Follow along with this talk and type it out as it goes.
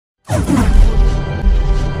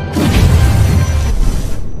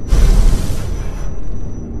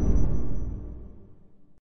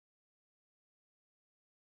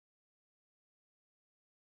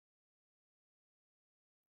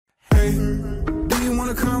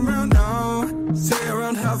Stay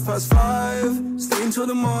around 5:30, stay until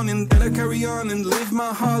the morning, then I carry on and live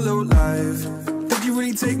my hollow life. Did you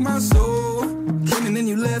really take my soul? Came and then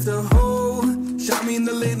you left a hole. Shot me in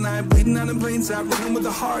the late night, bleeding out in plain sight, running with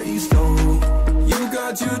the heart you stole. You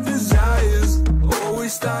got your desires,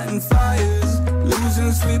 always starting fires.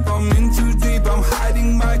 Losing sleep, I'm in too deep, I'm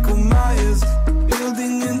hiding Michael Myers.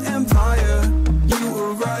 Building an empire, you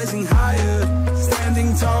were rising higher.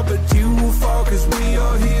 Standing tall, but you will fall, cause we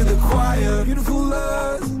all hear the choir. Beautiful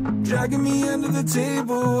lust, dragging me under the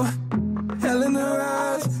table. Hell in her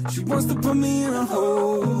eyes, she wants to put me in a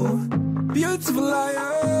hole. Beautiful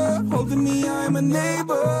liar, holding me, I'm a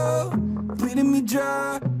neighbor. Bleeding me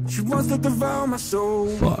dry, she wants to devour my soul.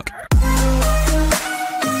 Fuck.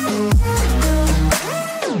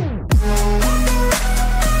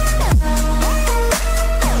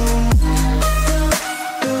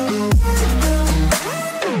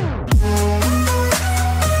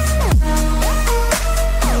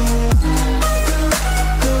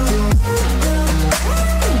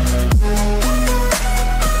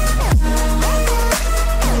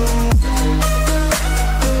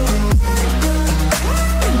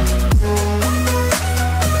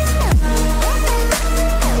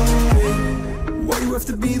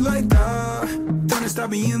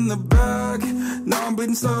 Me in the back, now I'm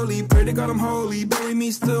bleeding slowly. Pray to God I'm holy, bury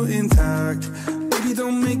me still intact. Baby,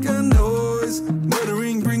 don't make a noise.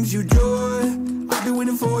 Murdering brings you joy. I've been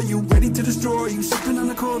waiting for you, ready to destroy you, sipping on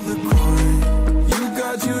the cold liqueur. You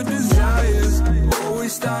got your desires,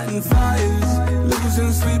 always starting fires.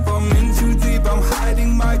 Losing sleep, I'm in too deep, I'm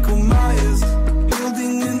hiding Michael Myers.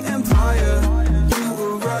 Building an empire, you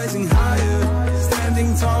were rising higher.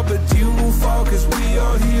 Standing tall, but you will fall, cause we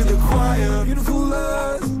all hear the choir. Beautiful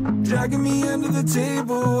lust, dragging me under the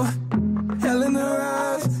table. Hell in her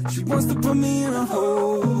eyes, she wants to put me in a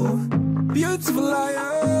hole. Beautiful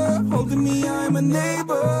liar, holding me, I'm a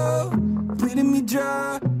neighbor. Bleeding me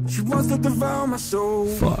dry, she wants to devour my soul.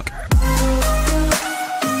 Fuck.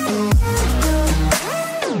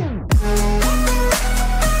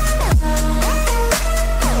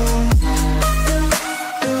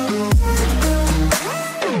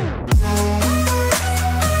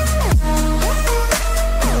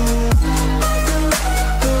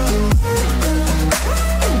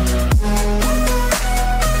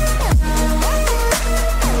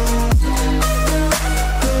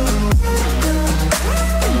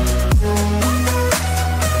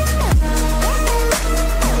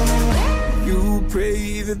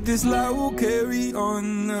 This life will carry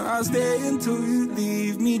on. I'll stay until you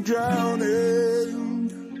leave me drowning.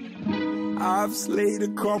 I've slayed a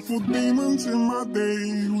couple demons in my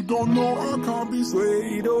day who don't know I can't be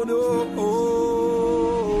swayed. Oh no.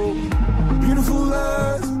 Beautiful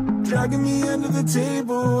lust, dragging me under the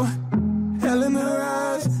table. Hell in her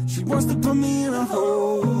eyes, she wants to put me in a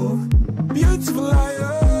hole. Beautiful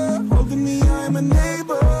liar, holding me, I'm a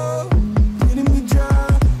neighbor. Bleeding me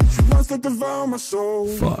dry, she wants to devour my soul.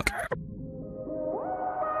 Fuck.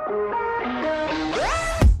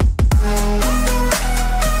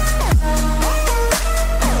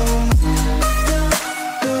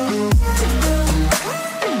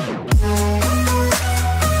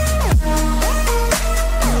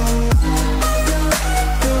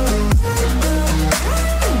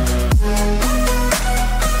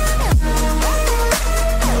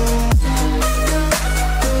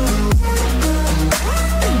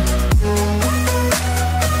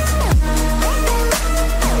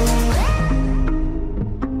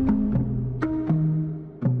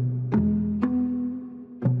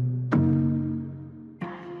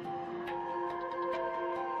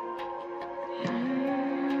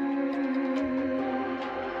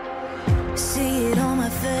 See it on my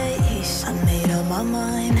face, I made up my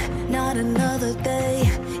mind. Not another day,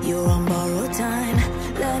 you're on borrowed time.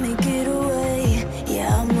 Let me get away,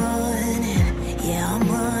 yeah I'm running, yeah I'm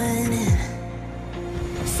running.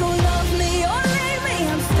 So love me or leave me,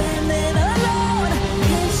 I'm standing alone.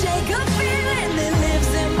 Can't shake a feeling that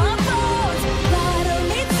lives in my bones. Lie to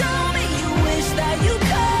me, tell me you wish that you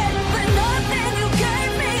could, but nothing you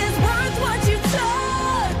gave me is worth what you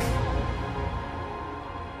took.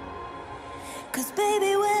 'Cause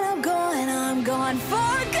baby, when I'm gone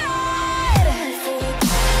for good.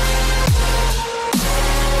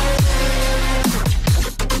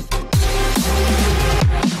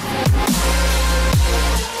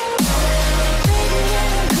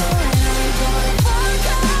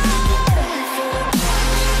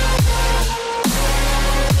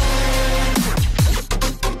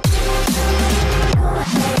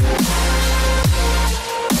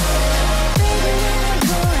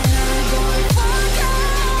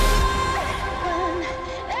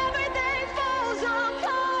 Every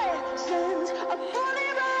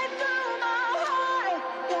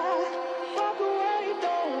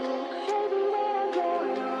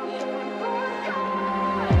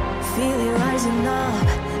Feel it rising up,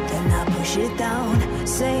 then I push it down,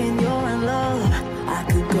 saying you're